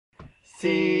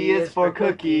C is for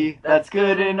cookie, that's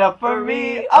good enough for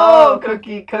me. Oh,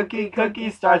 cookie, cookie,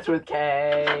 cookie starts with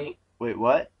K. Wait,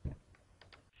 what?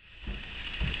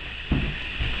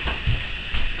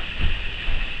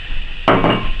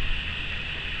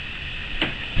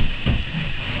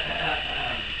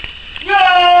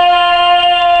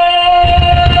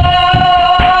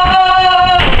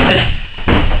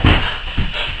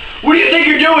 What do you think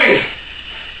you're doing?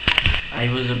 I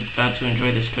was about to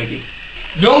enjoy this cookie.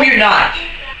 No, you're not.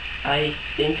 I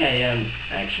think I am,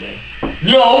 actually.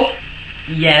 No.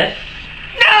 Yes.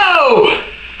 No!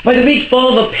 By the beach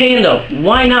ball of a panda,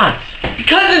 why not?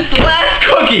 Because it's the last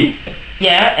cookie.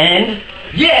 Yeah, and?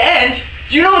 Yeah, and?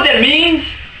 Do you know what that means?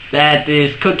 That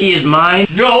this cookie is mine?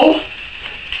 No.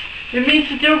 It means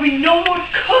that there will be no more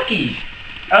cookies.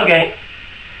 Okay.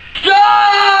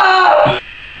 Stop!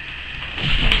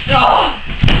 Oh.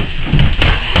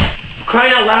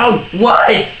 Crying out loud,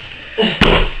 what?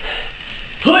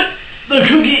 Put the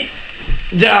cookie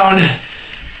down.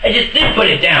 I just did put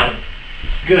it down.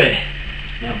 Good.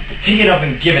 Now pick it up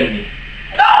and give it to me.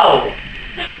 No!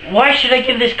 Why should I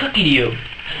give this cookie to you?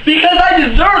 Because I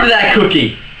deserve that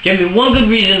cookie. Give me one good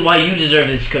reason why you deserve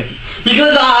this cookie.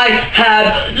 Because I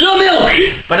have the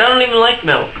milk. But I don't even like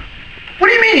milk. What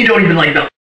do you mean you don't even like milk?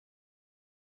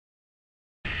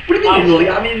 What do you mean you really?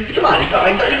 I mean, come on.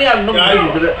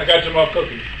 I got some more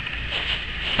cookies.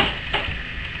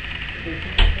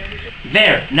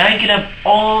 There, now you can have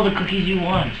all the cookies you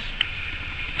want.